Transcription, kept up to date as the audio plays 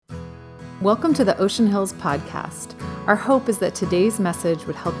Welcome to the Ocean Hills Podcast. Our hope is that today's message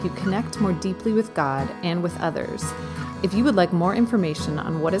would help you connect more deeply with God and with others. If you would like more information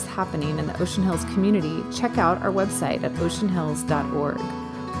on what is happening in the Ocean Hills community, check out our website at oceanhills.org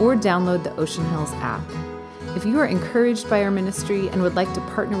or download the Ocean Hills app. If you are encouraged by our ministry and would like to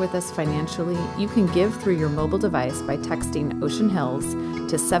partner with us financially, you can give through your mobile device by texting Ocean Hills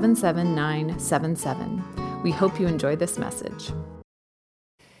to 77977. We hope you enjoy this message.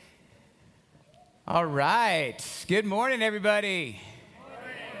 All right. Good morning, everybody.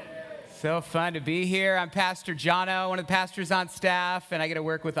 So fun to be here. I'm Pastor Jono, one of the pastors on staff, and I get to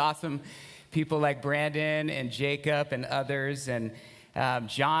work with awesome people like Brandon and Jacob and others. And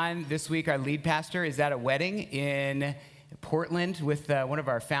John, this week, our lead pastor, is at a wedding in Portland with one of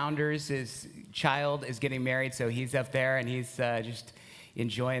our founders. His child is getting married, so he's up there, and he's just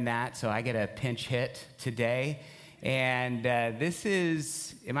enjoying that. So I get a pinch hit today. And this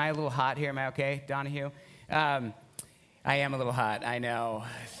is, am I a little hot here? Am I okay, Donahue? I am a little hot, I know,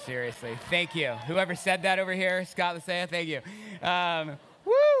 seriously. Thank you. Whoever said that over here, Scott Lasea, thank you.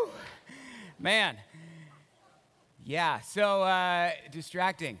 Woo! Man. Yeah, so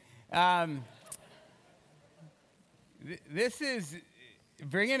distracting. This is,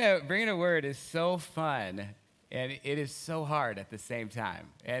 bringing a word is so fun. And it is so hard at the same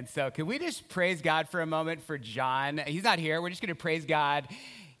time. And so can we just praise God for a moment for John? He's not here. We're just going to praise God.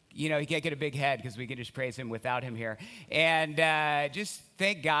 You know, he can't get a big head because we can just praise him without him here. And just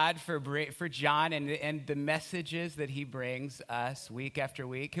thank God for John and the messages that he brings us week after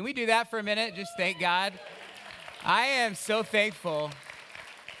week. Can we do that for a minute? Just thank God. I am so thankful.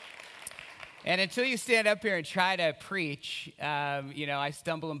 And until you stand up here and try to preach, I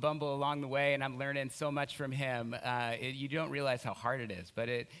stumble and bumble along the way, and I'm learning so much from him. You don't realize how hard it is, but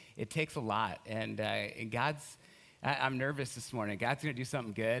it takes a lot. And I'm nervous this morning. God's going to do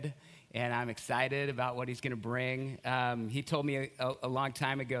something good, and I'm excited about what he's going to bring. He told me a long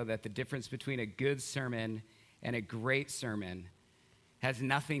time ago that the difference between a good sermon and a great sermon has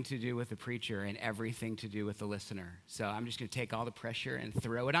nothing to do with the preacher and everything to do with the listener. So I'm just going to take all the pressure and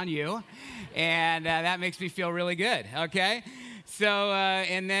throw it on you. And that makes me feel really good, okay? So,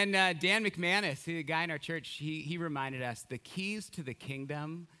 and then Dan McManus, the guy in our church, he reminded us the keys to the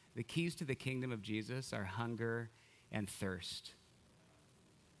kingdom of Jesus are hunger and thirst.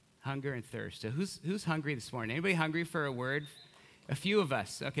 Hunger and thirst. So who's hungry this morning? Anybody hungry for a word? A few of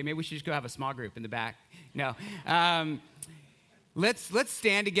us. Okay, maybe we should just go have a small group in the back. No. Let's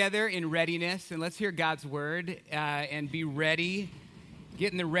stand together in readiness and let's hear God's word and be ready.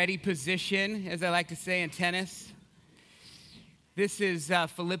 Get in the ready position, as I like to say in tennis. This is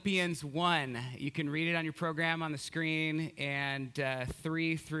Philippians 1. You can read it on your program on the screen, and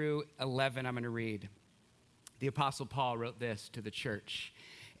 3 through 11 I'm going to read. The Apostle Paul wrote this to the church.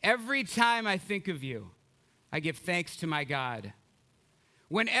 Every time I think of you, I give thanks to my God.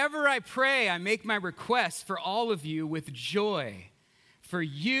 Whenever I pray, I make my requests for all of you with joy, for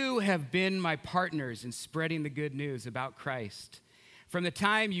you have been my partners in spreading the good news about Christ from the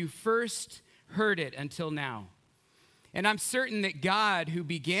time you first heard it until now. And I'm certain that God, who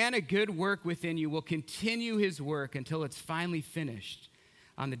began a good work within you, will continue his work until it's finally finished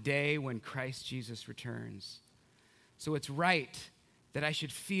on the day when Christ Jesus returns. So it's right that I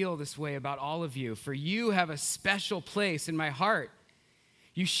should feel this way about all of you, for you have a special place in my heart.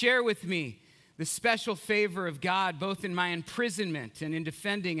 You share with me the special favor of God, both in my imprisonment and in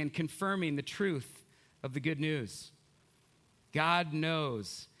defending and confirming the truth of the good news. God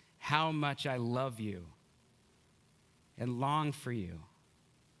knows how much I love you and long for you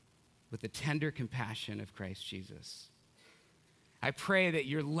with the tender compassion of Christ Jesus. I pray that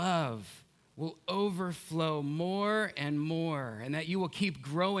your love will overflow more and more, and that you will keep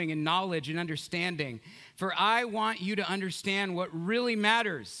growing in knowledge and understanding. For I want you to understand what really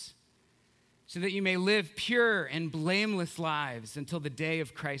matters, so that you may live pure and blameless lives until the day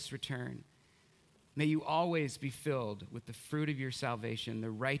of Christ's return. May you always be filled with the fruit of your salvation,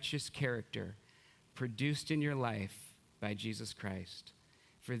 the righteous character produced in your life by Jesus Christ.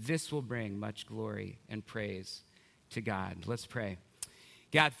 For this will bring much glory and praise to God. Let's pray.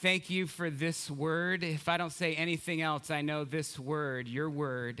 God, thank you for this word. If I don't say anything else, I know this word, your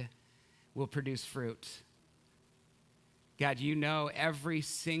word, will produce fruit. God, you know every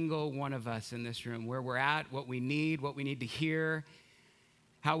single one of us in this room, where we're at, what we need to hear,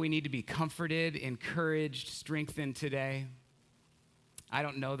 how we need to be comforted, encouraged, strengthened today. I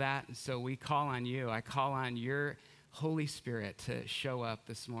don't know that, and so we call on you. I call on your Holy Spirit to show up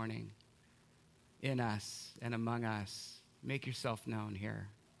this morning in us and among us. Make yourself known here.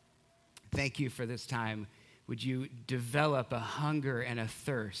 Thank you for this time Would you develop a hunger and a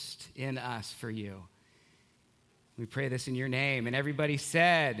thirst in us for you? We pray this in your name. And everybody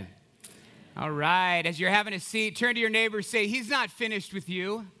said, all right, as you're having a seat, turn to your neighbor, say, he's not finished with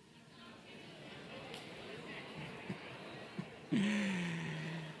you.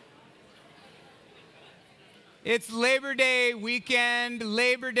 It's Labor Day weekend.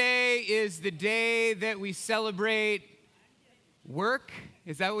 Labor Day is the day that we celebrate work.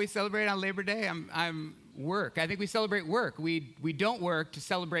 Is that what we celebrate on Labor Day? I'm work. I think we celebrate work. We don't work to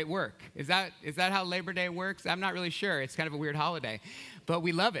celebrate work. Is that how Labor Day works? I'm not really sure. It's kind of a weird holiday, but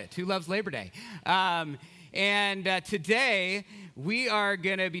we love it. Who loves Labor Day? Today we are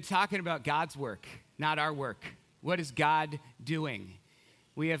going to be talking about God's work, not our work. What is God doing?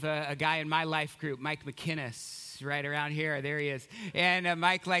 We have a guy in my life group, Mike McInnes, right around here. There he is. And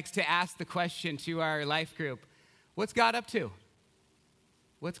Mike likes to ask the question to our life group, what's God up to?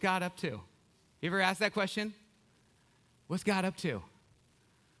 What's God up to? You ever ask that question? What's God up to?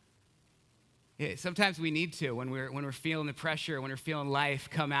 Yeah, sometimes we need to when we're feeling the pressure, when we're feeling life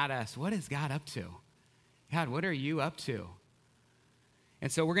come at us. What is God up to? God, what are you up to?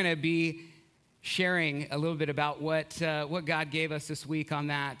 And so we're going to be sharing a little bit about what God gave us this week on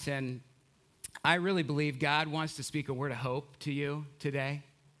that. And I really believe God wants to speak a word of hope to you today,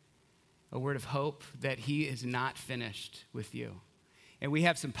 a word of hope that he is not finished with you. And we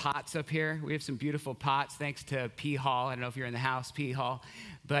have some pots up here. We have some beautiful pots, thanks to P. Hall. I don't know if you're in the house, P. Hall.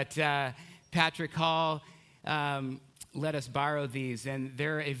 But Patrick Hall let us borrow these. And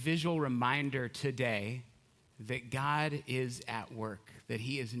they're a visual reminder today that God is at work, that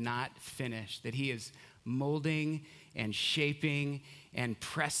he is not finished, that he is molding and shaping and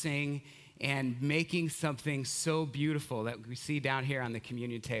pressing and making something so beautiful that we see down here on the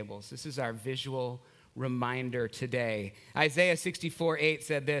communion tables. This is our visual reminder today. Isaiah 64:8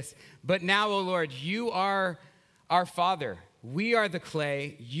 said this, "But now, O Lord, you are our Father. We are the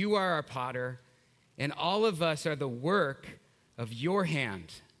clay, you are our potter, and all of us are the work of your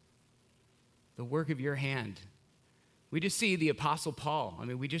hand." The work of your hand. We just see the Apostle Paul. I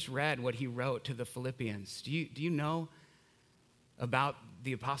mean, we just read what he wrote to the Philippians. Do you know about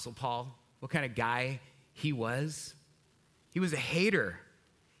the Apostle Paul? What kind of guy he was? He was a hater.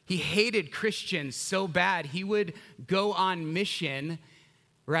 He hated Christians so bad, he would go on mission,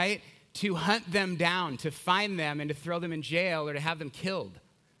 right, to hunt them down, to find them and to throw them in jail or to have them killed.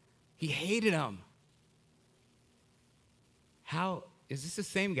 He hated them. How, is this the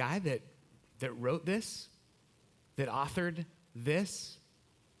same guy that wrote this? That authored this?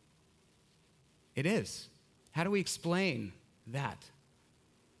 It is. How do we explain that?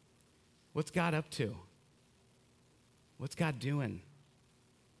 What's God up to? What's God doing?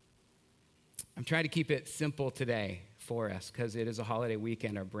 I'm trying to keep it simple today for us because it is a holiday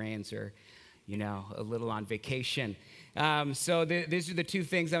weekend. Our brains are, a little on vacation. So these are the two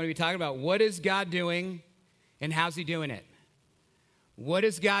things I'm going to be talking about. What is God doing and how's he doing it? What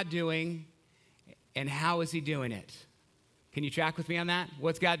is God doing and how is he doing it? Can you track with me on that?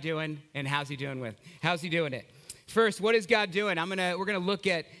 What's God doing and how's he doing it? First, what is God doing? We're gonna look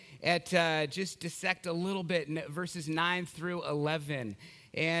at just dissect a little bit in verses 9 through 11.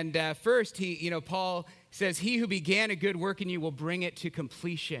 And first, Paul says, "He who began a good work in you will bring it to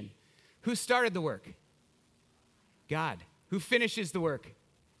completion." Who started the work? God. Who finishes the work?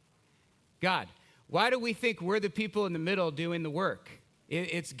 God. Why do we think we're the people in the middle doing the work?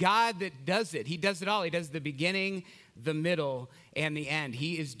 It's God that does it. He does it all. He does the beginning, the middle, and the end.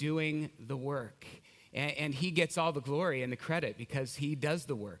 He is doing the work. And he gets all the glory and the credit because he does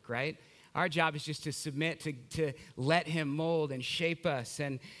the work, right? Our job is just to submit, to let him mold and shape us.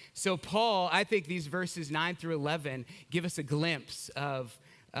 And so Paul, I think these verses 9 through 11 give us a glimpse of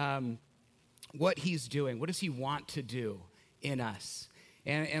what he's doing. What does he want to do in us?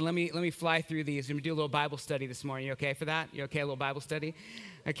 And let me fly through these. We're going to do a little Bible study this morning. You okay for that? You okay, a little Bible study?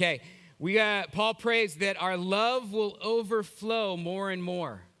 Okay. Paul prays that our love will overflow more and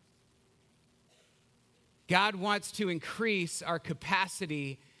more. God wants to increase our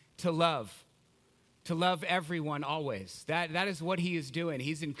capacity to love everyone always. That is what he is doing.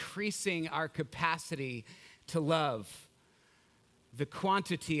 He's increasing our capacity to love. The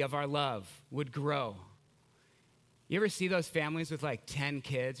quantity of our love would grow. You ever see those families with like 10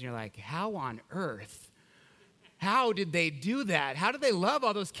 kids and you're like, how on earth? How did they do that? How do they love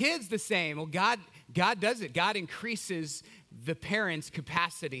all those kids the same? Well, God does it. God increases the parent's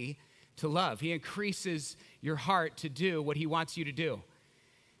capacity to love. He increases your heart to do what he wants you to do.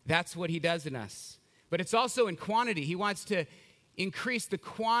 That's what he does in us. But it's also in quantity. He wants to increase the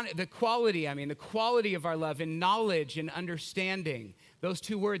quality of our love in knowledge and understanding. Those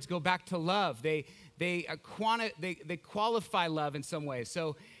two words go back to love. They qualify love in some ways.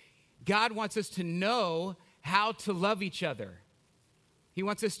 So God wants us to know how to love each other. He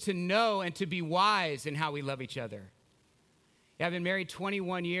wants us to know and to be wise in how we love each other. Yeah, I've been married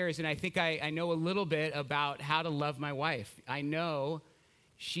 21 years, and I think I know a little bit about how to love my wife. I know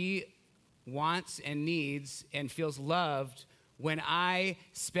she wants and needs and feels loved when I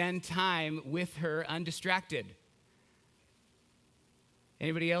spend time with her undistracted.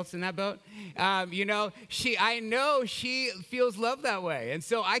 Anybody else in that boat? I know she feels loved that way. And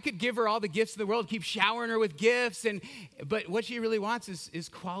so I could give her all the gifts of the world, keep showering her with gifts, but what she really wants is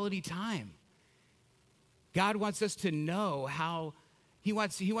quality time. God wants us to know how, he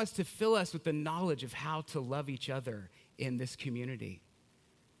wants to fill us with the knowledge of how to love each other in this community.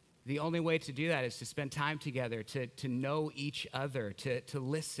 The only way to do that is to spend time together, to know each other, to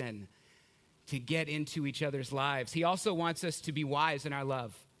listen, to get into each other's lives. He also wants us to be wise in our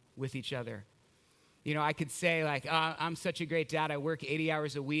love with each other. You know, I could say I'm such a great dad. I work 80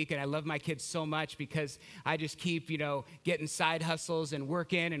 hours a week, and I love my kids so much because I just keep, getting side hustles and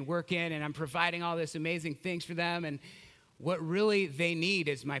working, and I'm providing all this amazing things for them. And what really they need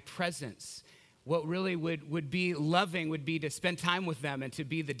is my presence. What really would be loving would be to spend time with them and to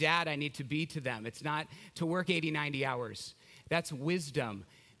be the dad I need to be to them. It's not to work 80, 90 hours. That's wisdom.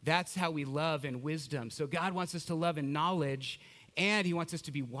 That's how we love in wisdom. So God wants us to love in knowledge, and he wants us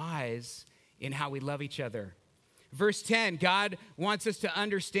to be wise in how we love each other. Verse 10, God wants us to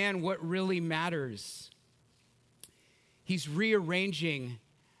understand what really matters. He's rearranging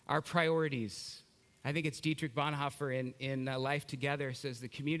our priorities. I think it's Dietrich Bonhoeffer in Life Together says the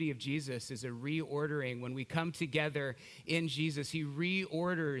community of Jesus is a reordering. When we come together in Jesus, he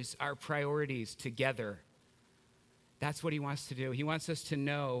reorders our priorities together. That's what he wants to do. He wants us to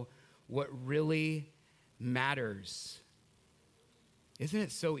know what really matters. Isn't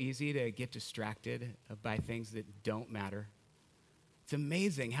it so easy to get distracted by things that don't matter? It's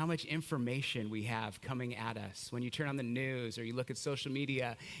amazing how much information we have coming at us. When you turn on the news or you look at social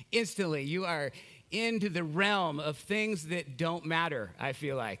media, instantly you are into the realm of things that don't matter, I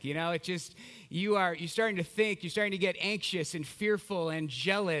feel like. You're starting to think, you're starting to get anxious and fearful and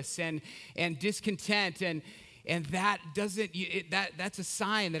jealous and discontent, and that's a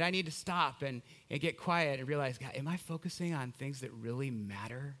sign that I need to stop and get quiet and realize, God, am I focusing on things that really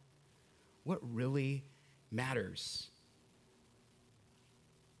matter? What really matters?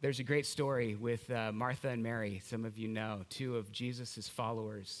 There's a great story with Martha and Mary. Some of you know, two of Jesus'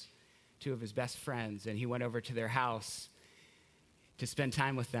 followers, two of his best friends, and he went over to their house to spend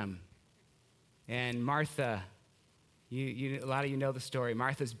time with them. And Martha, a lot of you know the story.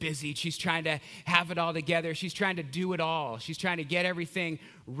 Martha's busy. She's trying to have it all together. She's trying to do it all. She's trying to get everything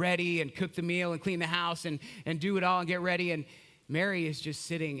ready and cook the meal and clean the house and do it all and get ready. And Mary is just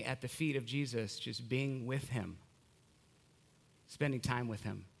sitting at the feet of Jesus, just being with him, spending time with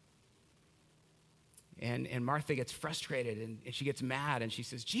him. And Martha gets frustrated and she gets mad and she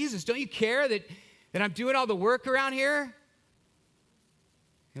says, Jesus, don't you care that I'm doing all the work around here?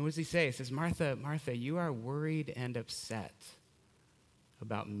 And what does he say? He says, Martha, Martha, you are worried and upset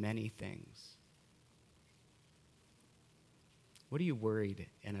about many things. What are you worried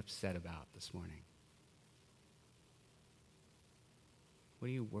and upset about this morning? What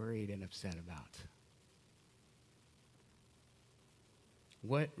are you worried and upset about?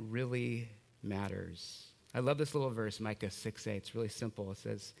 What really matters? I love this little verse, Micah 6:8. It's really simple. It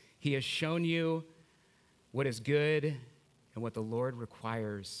says, he has shown you what is good and what the Lord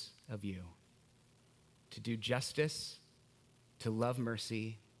requires of you, to do justice, to love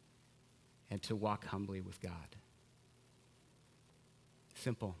mercy, and to walk humbly with God.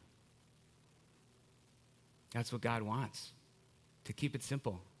 Simple. That's what God wants, to keep it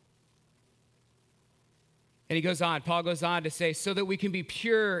simple. And he goes on, Paul goes on to say, so that we can be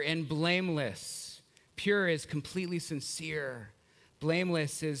pure and blameless. Pure is completely sincere.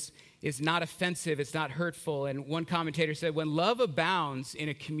 Blameless is not offensive, it's not hurtful. And one commentator said, when love abounds in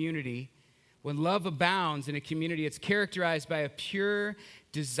a community, it's characterized by a pure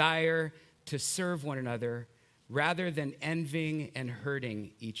desire to serve one another rather than envying and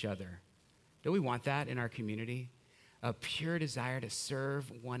hurting each other. Don't we want that in our community? A pure desire to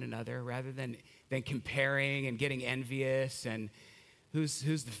serve one another rather than comparing and getting envious and who's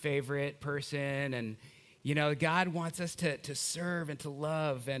the favorite person. And, God wants us to serve and to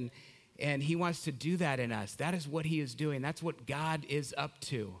love, and he wants to do that in us. That is what he is doing. That's what God is up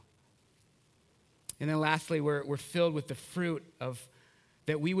to. And then lastly, we're filled with the fruit of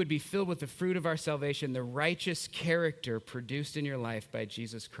that we would be filled with the fruit of our salvation, the righteous character produced in your life by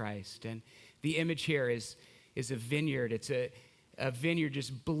Jesus Christ. And the image here is a vineyard. It's a vineyard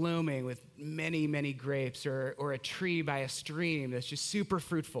just blooming with many, many grapes, or a tree by a stream that's just super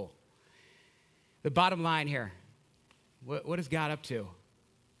fruitful. The bottom line here, what is God up to?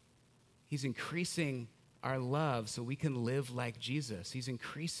 He's increasing our love so we can live like Jesus. He's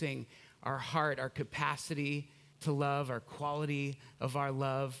increasing our heart, our capacity to love, our quality of our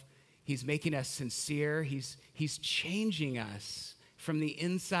love. He's making us sincere. He's changing us from the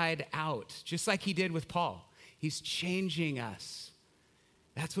inside out, just like he did with Paul. He's changing us.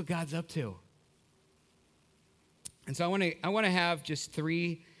 That's what God's up to. And so I want to have just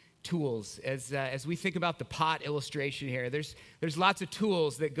 3 tools as we think about the pot illustration here. There's lots of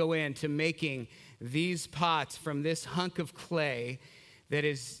tools that go into making these pots from this hunk of clay that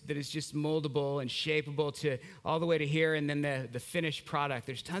is just moldable and shapeable to all the way to here, and then the finished product.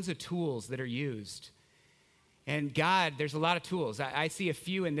 There's tons of tools that are used. And God, there's a lot of tools. I see a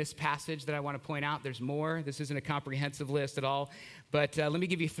few in this passage that I want to point out. There's more. This isn't a comprehensive list at all. But let me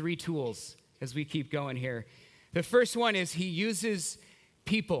give you 3 tools as we keep going here. The first one is he uses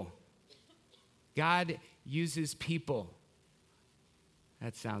people. God uses people.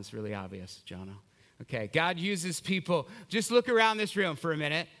 That sounds really obvious, Jonah. Okay, God uses people. Just look around this room for a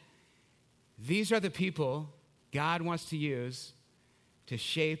minute. These are the people God wants to use to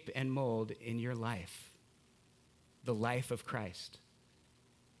shape and mold in your life, the life of Christ.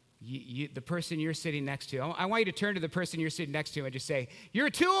 The person you're sitting next to, I want you to turn to the person you're sitting next to and just say, "You're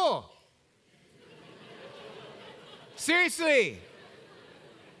a tool." Seriously.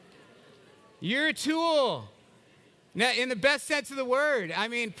 You're a tool. Now, in the best sense of the word. I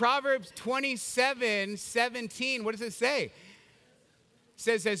mean, Proverbs 27:17, what does it say? It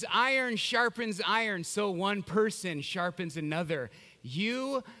says, as iron sharpens iron, so one person sharpens another.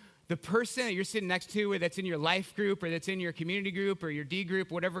 You, the person that you're sitting next to, or that's in your life group, or that's in your community group, or your D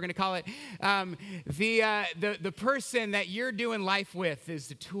group, whatever we're going to call it, the person that you're doing life with is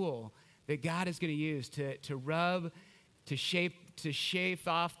the tool that God is going to use to rub, to shave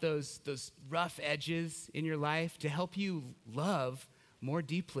off those rough edges in your life, to help you love more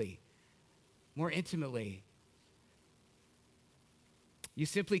deeply, more intimately. You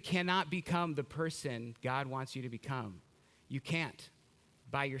simply cannot become the person God wants you to become. You can't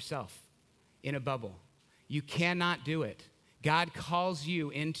by yourself in a bubble. You cannot do it. God calls you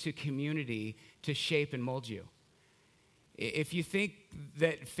into community to shape and mold you. If you think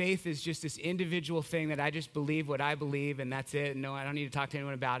that faith is just this individual thing that I just believe what I believe and that's it, no, I don't need to talk to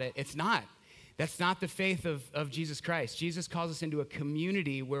anyone about it, it's not. That's not the faith of Jesus Christ. Jesus calls us into a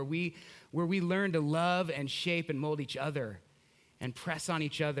community where we learn to love and shape and mold each other and press on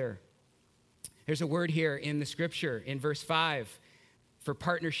each other. There's a word here in the scripture in verse 5 for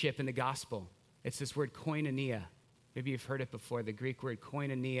partnership in the gospel. It's this word koinonia. Maybe you've heard it before, the Greek word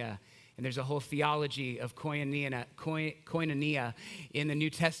koinonia. And there's a whole theology of koinonia in the New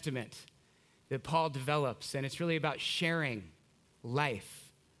Testament that Paul develops. And it's really about sharing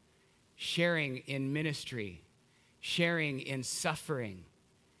life, sharing in ministry, sharing in suffering,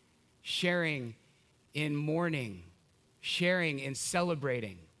 sharing in mourning, sharing in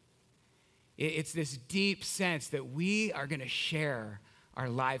celebrating. It's this deep sense that we are going to share our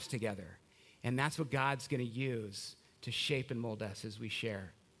lives together. And that's what God's going to use to shape and mold us as we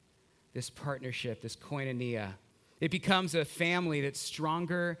share. This partnership, this koinonia. It becomes a family that's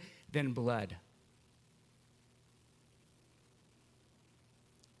stronger than blood.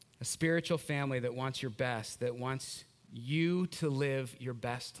 A spiritual family that wants your best, that wants you to live your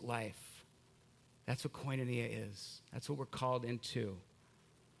best life. That's what koinonia is. That's what we're called into.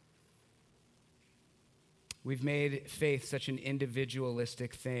 We've made faith such an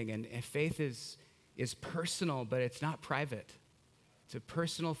individualistic thing, and faith is personal, but it's not private. It's a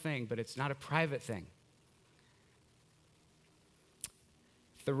personal thing, but it's not a private thing.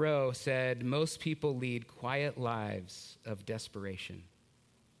 Thoreau said, most people lead quiet lives of desperation.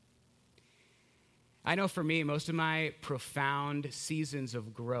 I know for me, most of my profound seasons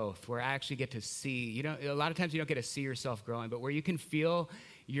of growth where I actually get to see, a lot of times you don't get to see yourself growing, but where you can feel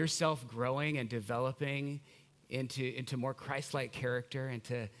yourself growing and developing into more Christ-like character,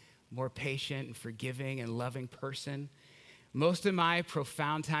 into more patient and forgiving and loving person. Most of my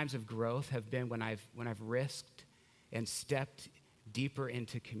profound times of growth have been when I've risked and stepped deeper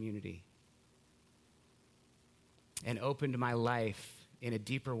into community and opened my life in a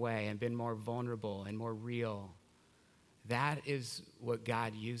deeper way and been more vulnerable and more real. That is what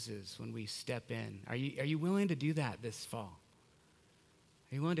God uses when we step in. Are you willing to do that this fall?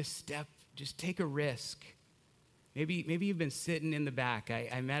 Are you willing to just take a risk Maybe you've been sitting in the back.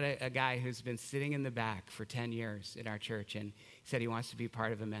 I met a guy who's been sitting in the back for 10 years in our church, and he said he wants to be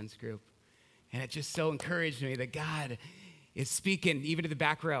part of a men's group. And it just so encouraged me that God is speaking, even to the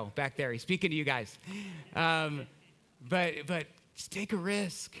back row back there. He's speaking to you guys. But just take a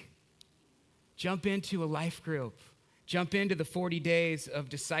risk. Jump into a life group. Jump into the 40 days of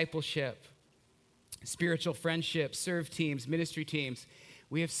discipleship, spiritual friendship, serve teams, ministry teams.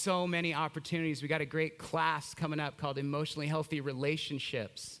 We have so many opportunities. We got a great class coming up called Emotionally Healthy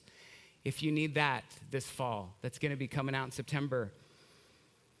Relationships. If you need that this fall, that's going to be coming out in September.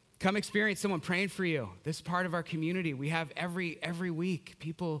 Come experience someone praying for you. This is part of our community. We have every week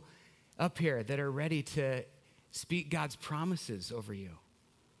people up here that are ready to speak God's promises over you,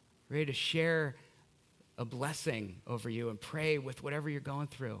 ready to share a blessing over you and pray with whatever you're going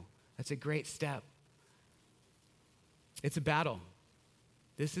through. That's a great step. It's a battle.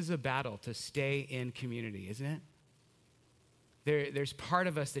 This is a battle to stay in community, isn't it? There's part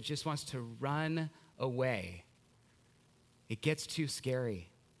of us that just wants to run away. It gets too scary.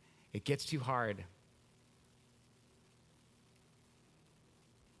 It gets too hard.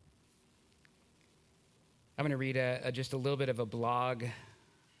 I'm going to read just a little bit of a blog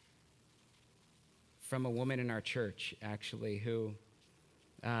from a woman in our church, actually, who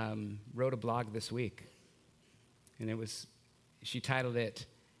wrote a blog this week. And she titled it,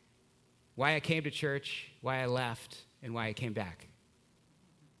 Why I Came to Church, Why I Left, and Why I Came Back.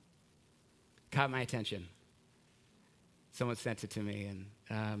 Caught my attention. Someone sent it to me,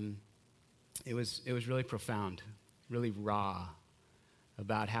 and it was really profound, really raw,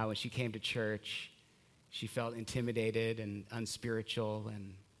 about how when she came to church, she felt intimidated and unspiritual,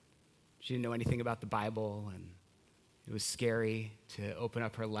 and she didn't know anything about the Bible, and it was scary to open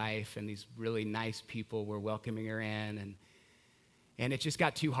up her life, and these really nice people were welcoming her in, and it just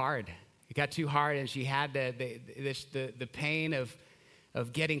got too hard. It got too hard, and she had the pain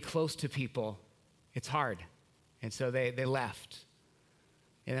of getting close to people. It's hard, and so they left.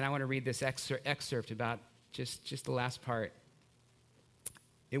 And then I want to read this excerpt about just the last part.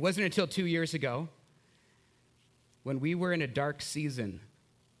 It wasn't until 2 years ago, when we were in a dark season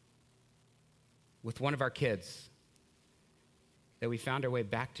with one of our kids, that we found our way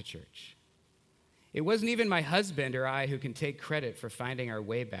back to church. It wasn't even my husband or I who can take credit for finding our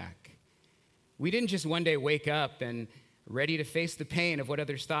way back. We didn't just one day wake up and ready to face the pain of what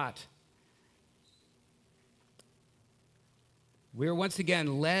others thought. We were once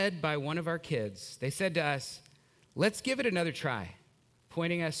again led by one of our kids. They said to us, let's give it another try,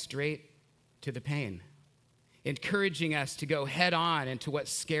 pointing us straight to the pain, encouraging us to go head on into what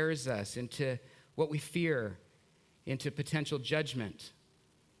scares us, into what we fear, into potential judgment.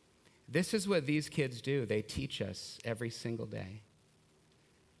 This is what these kids do. They teach us every single day.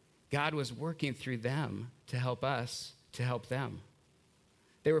 God was working through them to help us to help them.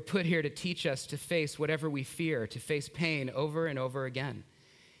 They were put here to teach us to face whatever we fear, to face pain over and over again.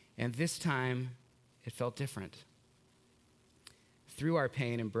 And this time, it felt different. Through our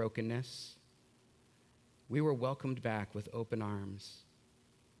pain and brokenness, we were welcomed back with open arms.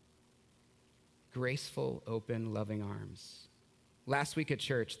 Graceful, open, loving arms. Last week at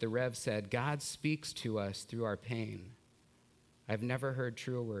church, the Rev said, God speaks to us through our pain. I've never heard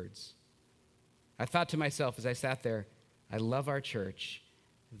truer words. I thought to myself as I sat there, I love our church.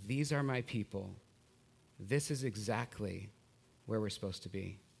 These are my people. This is exactly where we're supposed to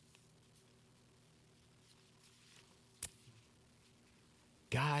be.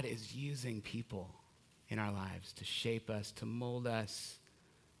 God is using people in our lives to shape us, to mold us,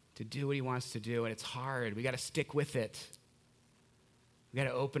 to do what he wants to do, and it's hard. We got to stick with it. We got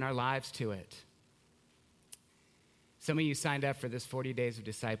to open our lives to it. Some of you signed up for this 40 days of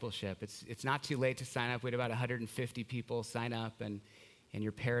discipleship. It's not too late to sign up. We had about 150 people sign up, and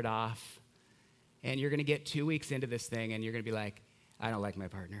you're paired off. And you're going to get 2 weeks into this thing, and you're going to be like, I don't like my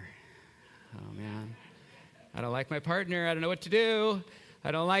partner. Oh, man. I don't like my partner. I don't know what to do.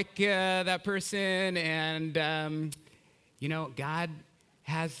 I don't like that person. And, God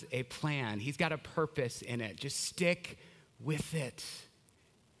has a plan. He's got a purpose in it. Just stick with it.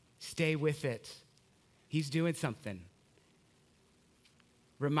 Stay with it. He's doing something.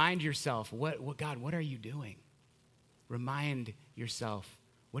 Remind yourself, God, what are you doing? Remind yourself,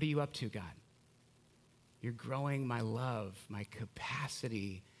 what are you up to, God? You're growing my love, my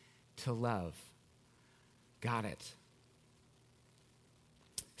capacity to love. Got it.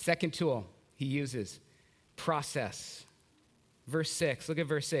 Second tool he uses, process. Verse 6, look at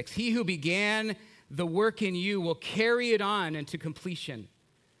verse 6. He who began the work in you will carry it on into completion.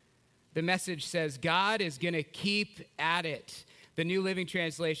 The Message says God is going to keep at it. The New Living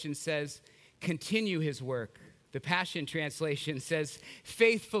Translation says continue his work. The Passion Translation says,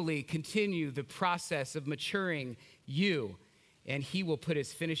 faithfully continue the process of maturing you, and he will put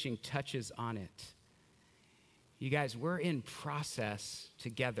his finishing touches on it. You guys, we're in process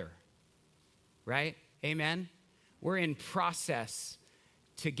together, right? Amen? We're in process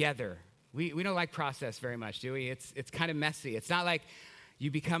together. We don't like process very much, do we? It's kind of messy. It's not like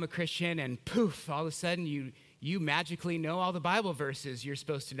you become a Christian and poof, all of a sudden you magically know all the Bible verses you're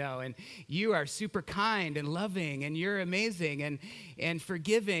supposed to know, and you are super kind and loving, and you're amazing and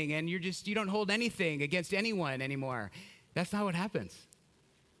forgiving, and you don't hold anything against anyone anymore. That's not what happens.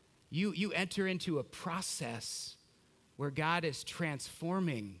 You enter into a process where God is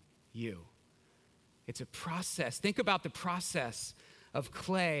transforming you. It's a process. Think about the process of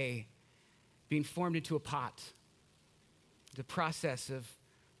clay being formed into a pot. The process of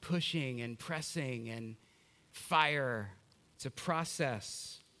pushing and pressing and fire. It's a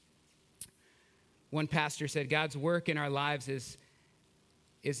process. One pastor said, God's work in our lives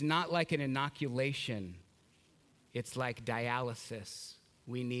is not like an inoculation. It's like dialysis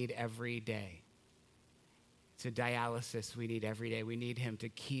we need every day. It's a dialysis we need every day. We need him to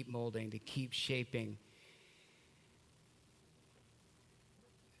keep molding, to keep shaping.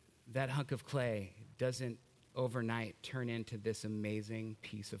 That hunk of clay doesn't overnight turn into this amazing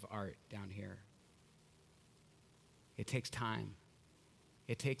piece of art down here. It takes time.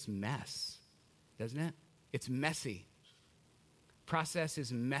 It takes mess, doesn't it? It's messy. Process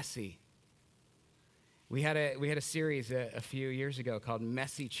is messy. We had a series a few years ago called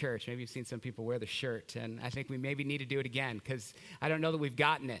Messy Church. Maybe you've seen some people wear the shirt, and I think we maybe need to do it again because I don't know that we've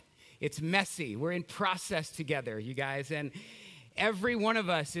gotten it. It's messy. We're in process together, you guys, and every one of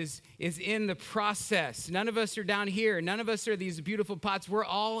us is in the process. None of us are down here. None of us are these beautiful pots. We're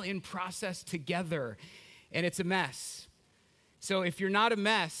all in process together, and it's a mess. So if you're not a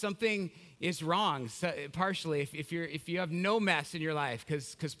mess, something is wrong, partially, if you have no mess in your life,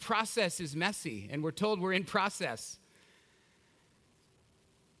 because process is messy, and we're told we're in process.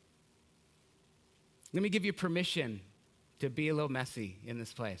 Let me give you permission to be a little messy in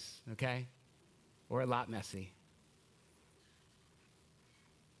this place, okay? Or a lot messy.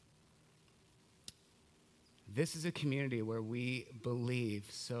 This is a community where we believe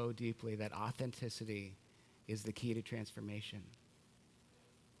so deeply that authenticity is the key to transformation.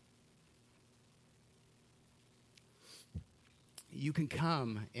 You can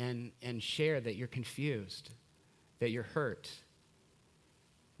come and share that you're confused, that you're hurt.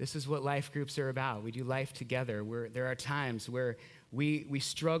 This is what life groups are about. We do life together. There are times where we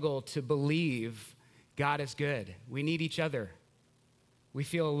struggle to believe God is good. We need each other. We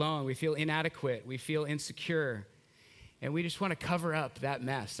feel alone. We feel inadequate. We feel insecure. And we just want to cover up that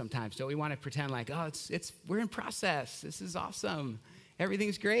mess sometimes. Don't we want to pretend like, oh, we're in process. This is awesome.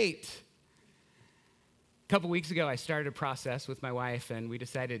 Everything's great. A couple weeks ago, I started a process with my wife, and we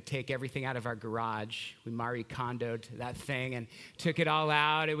decided to take everything out of our garage. We Marie Kondo'd that thing and took it all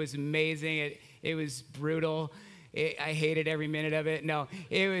out. It was amazing. It was brutal. I hated every minute of it. No,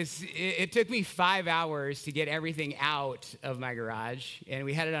 it took me 5 hours to get everything out of my garage, and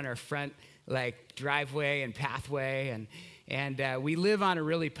we had it on our front driveway and pathway, and we live on a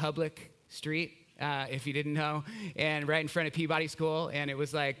really public street, if you didn't know, and right in front of Peabody School, and it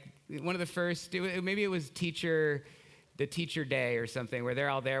was like one of the first, maybe it was the teacher day or something, where they're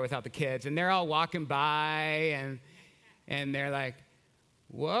all there without the kids, and they're all walking by, and they're like,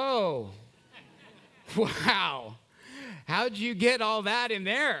 whoa, wow, how'd you get all that in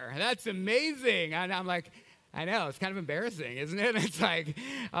there? That's amazing. And I'm like, I know, it's kind of embarrassing, isn't it? It's like,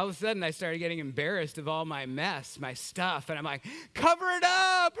 all of a sudden I started getting embarrassed of all my mess, my stuff, and I'm like, cover it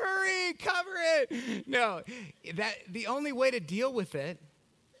up, hurry, cover it. No, the only way to deal with it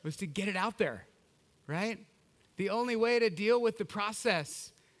was to get it out there, right? The only way to deal with the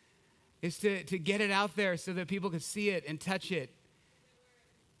process is to get it out there so that people can see it and touch it.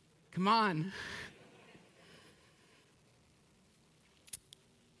 Come on.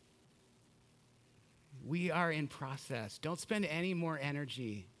 We are in process. Don't spend any more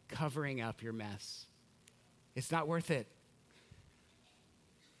energy covering up your mess. It's not worth it.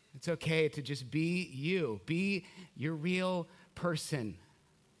 It's okay to just be you. Be your real person.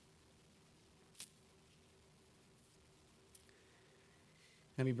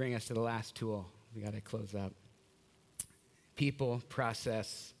 Let me bring us to the last tool. We got to close up. People,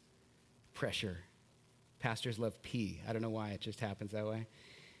 process, pressure. Pastors love P. I don't know why, it just happens that way.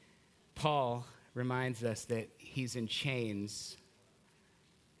 Paul reminds us that he's in chains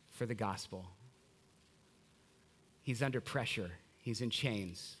for the gospel. He's under pressure. He's in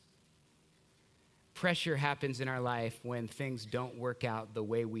chains. Pressure happens in our life when things don't work out the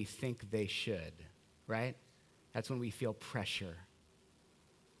way we think they should, right? That's when we feel pressure.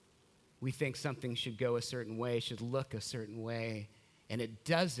 We think something should go a certain way, should look a certain way, and it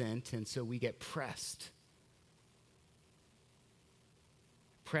doesn't, and so we get pressed.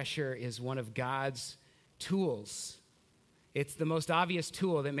 Pressure is one of God's tools. It's the most obvious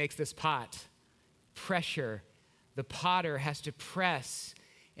tool that makes this pot. Pressure. The potter has to press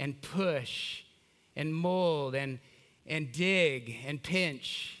and push and mold and dig and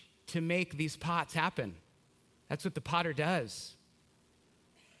pinch to make these pots happen. That's what the potter does.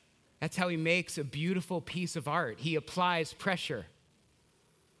 That's how he makes a beautiful piece of art. He applies pressure.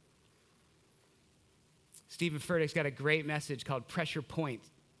 Stephen Furtick's got a great message called Pressure Points.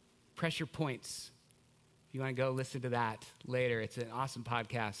 Pressure Points. If you want to go listen to that later, it's an awesome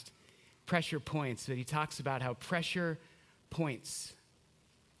podcast. Pressure Points. But he talks about how pressure points.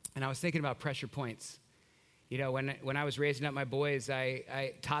 And I was thinking about pressure points. You know, when I was raising up my boys,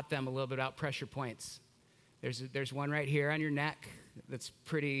 I taught them a little bit about pressure points. There's one right here on your neck that's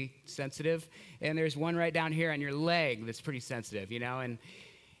pretty sensitive, and there's one right down here on your leg that's pretty sensitive, you know,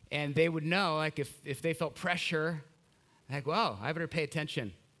 and they would know, like, if they felt pressure, like, whoa, I better pay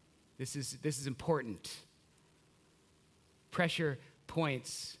attention. This is important. Pressure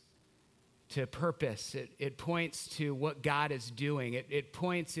points to purpose. It points to what God is doing. It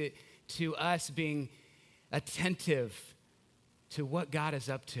points it to us being attentive to what God is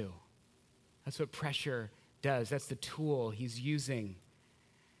up to. That's what pressure does. That's the tool he's using.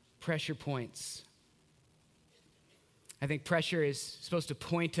 Pressure points. I think pressure is supposed to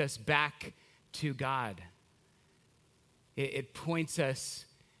point us back to God. It points us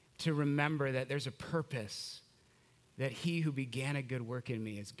to remember that there's a purpose, that he who began a good work in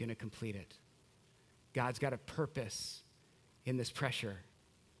me is going to complete it. God's got a purpose in this pressure.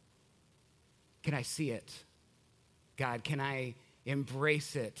 Can I see it? God, can I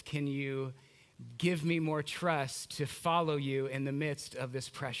embrace it? Can you give me more trust to follow you in the midst of this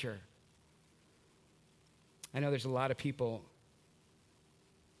pressure? I know there's a lot of people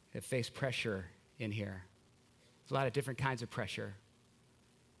that face pressure in here. There's a lot of different kinds of pressure.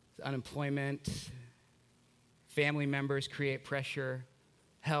 Unemployment, family members create pressure,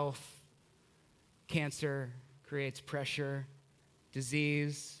 health, cancer creates pressure,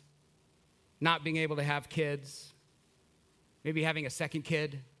 disease, not being able to have kids, maybe having a second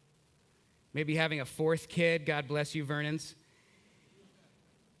kid, maybe having a fourth kid. God bless you, Vernons.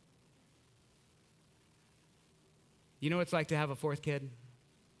 You know what it's like to have a fourth kid?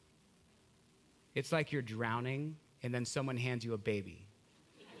 It's like you're drowning and then someone hands you a baby.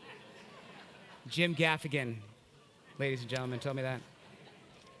 Jim Gaffigan, ladies and gentlemen, told me that.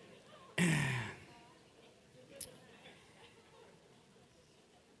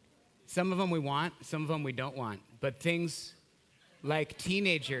 Some of them we want, some of them we don't want. But things like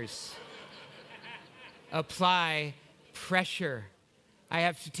teenagers apply pressure. I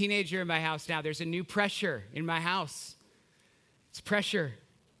have a teenager in my house now. There's a new pressure in my house. It's pressure.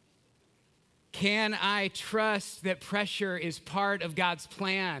 Can I trust that pressure is part of God's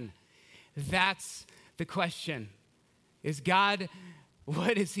plan? That's the question. Is God,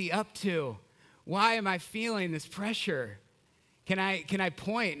 what is he up to? Why am I feeling this pressure? Can I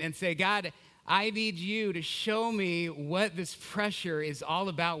point and say, God, I need you to show me what this pressure is all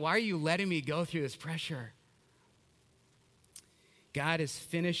about. Why are you letting me go through this pressure? God is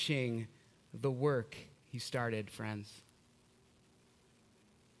finishing the work he started, friends.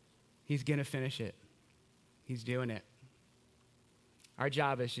 He's going to finish it. He's doing it. Our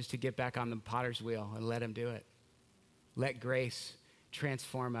job is just to get back on the potter's wheel and let him do it. Let grace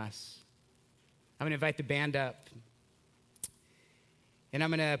transform us. I'm going to invite the band up. And I'm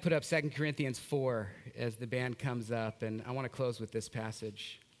going to put up 2 Corinthians 4 as the band comes up. And I want to close with this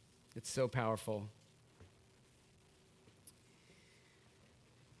passage. It's so powerful.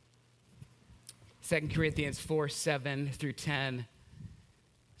 Second Corinthians 4, 7 through 10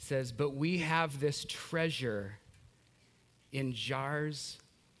 says, "But we have this treasure in jars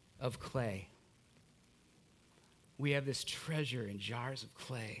of clay." We have this treasure in jars of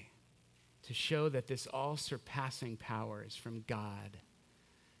clay to show that this all-surpassing power is from God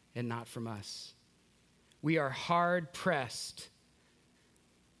and not from us. We are hard-pressed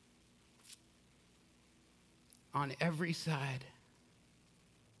on every side,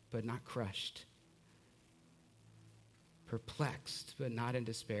 but not crushed. Perplexed, but not in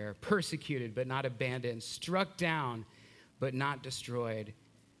despair. Persecuted, but not abandoned. Struck down, but not destroyed.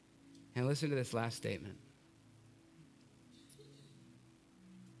 And listen to this last statement.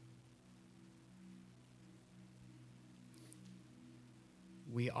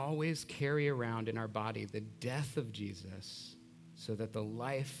 We always carry around in our body the death of Jesus so that the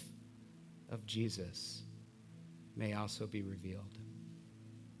life of Jesus may also be revealed.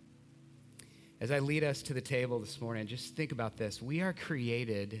 As I lead us to the table this morning, just think about this. We are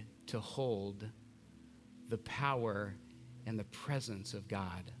created to hold the power and the presence of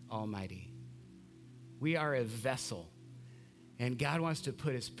God Almighty. We are a vessel, and God wants to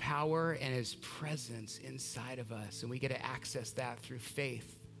put his power and his presence inside of us, and we get to access that through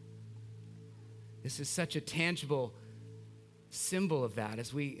faith. This is such a tangible symbol of that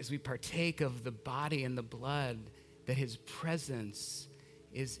as we partake of the body and the blood, that his presence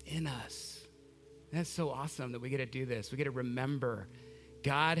is in us. And that's so awesome that we get to do this. We get to remember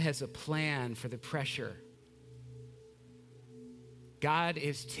God has a plan for the pressure. God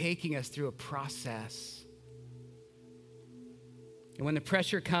is taking us through a process. And when the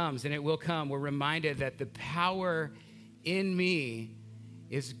pressure comes, and it will come, we're reminded that the power in me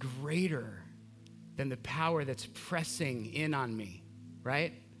is greater than the power that's pressing in on me,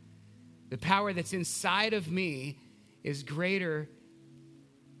 right? The power that's inside of me is greater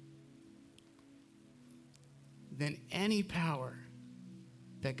than any power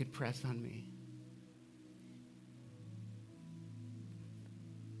that could press on me.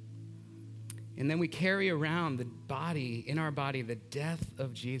 And then we carry around in our body, the death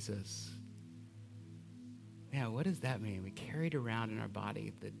of Jesus. Yeah, what does that mean? We carried around in our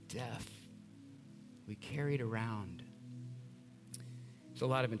body the death. We carried around. There's a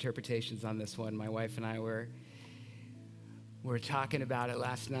lot of interpretations on this one. My wife and I were talking about it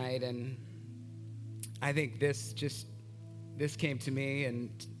last night, and I think this came to me,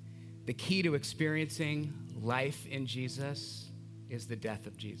 and the key to experiencing life in Jesus is the death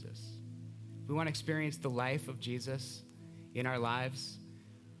of Jesus. If we want to experience the life of Jesus in our lives,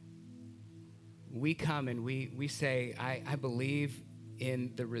 we come and we say, I believe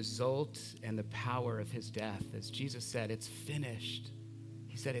in the result and the power of his death. As Jesus said, it's finished.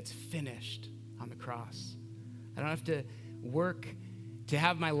 He said, it's finished on the cross. I don't have to work to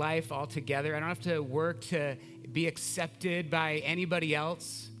have my life all together. I don't have to work to be accepted by anybody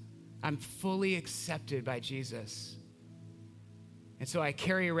else. I'm fully accepted by Jesus. And so I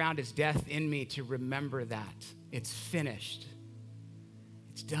carry around his death in me to remember that. It's finished.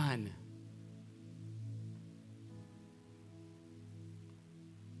 It's done.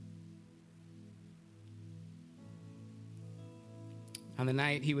 On the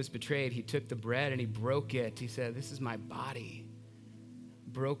night he was betrayed, he took the bread and he broke it. He said, this is my body,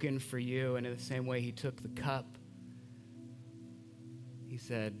 broken for you. And in the same way, he took the cup. He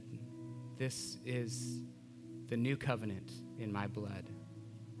said, this is the new covenant in my blood.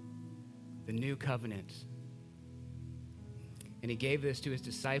 The new covenant. And he gave this to his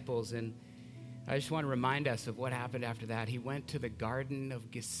disciples. And I just want to remind us of what happened after that. He went to the Garden of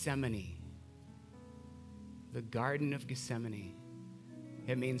Gethsemane. The Garden of Gethsemane.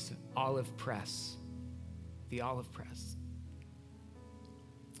 It means olive press, the olive press.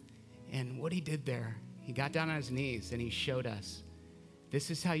 And what he did there, he got down on his knees and he showed us, this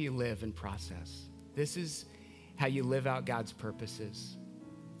is how you live and process. This is how you live out God's purposes.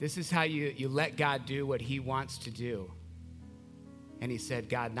 This is how you let God do what he wants to do. And he said,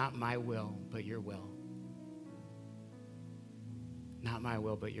 God, not my will, but your will. Not my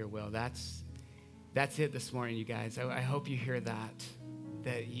will, but your will. That's it this morning, you guys. I hope you hear that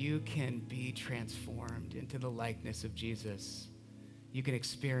you can be transformed into the likeness of Jesus. You can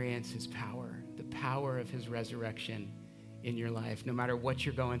experience his power, the power of his resurrection in your life, no matter what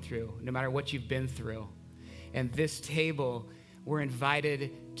you're going through, no matter what you've been through. And this table, we're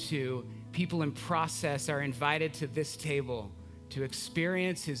invited to, people in process are invited to this table to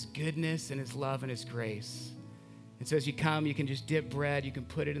experience his goodness and his love and his grace. And so as you come, you can just dip bread, you can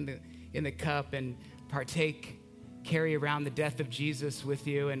put it in the cup and partake, carry around the death of Jesus with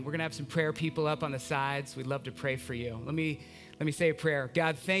you. And we're going to have some prayer people up on the sides. We'd love to pray for you. Let me say a prayer.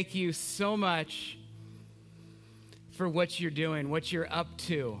 God, thank you so much for what you're doing, what you're up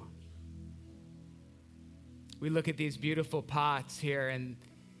to. We look at these beautiful pots here, and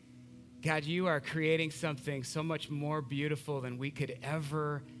God, you are creating something so much more beautiful than we could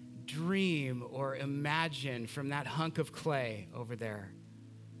ever dream or imagine from that hunk of clay over there.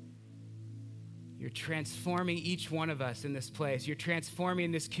 You're transforming each one of us in this place. You're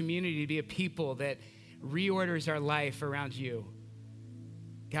transforming this community to be a people that reorders our life around you.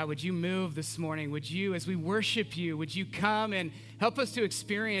 God, would you move this morning? Would you, as we worship you, would you come and help us to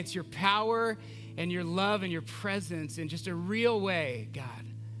experience your power and your love and your presence in just a real way, God?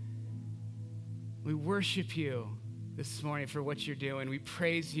 We worship you this morning for what you're doing. We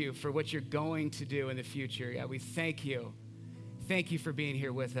praise you for what you're going to do in the future. God, we thank you. Thank you for being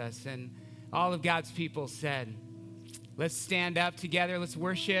here with us. And all of God's people said, let's stand up together. Let's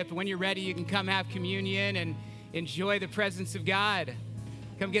worship. When you're ready, you can come have communion. And enjoy the presence of God.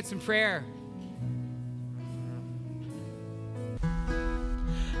 Come get some prayer.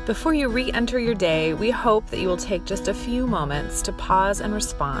 Before you re-enter your day, we hope that you will take just a few moments to pause and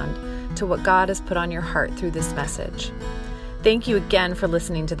respond to what God has put on your heart through this message. Thank you again for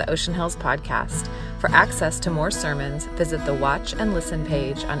listening to the Ocean Hills Podcast. For access to more sermons, visit the Watch and Listen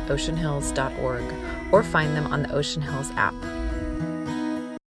page on oceanhills.org or find them on the Ocean Hills app.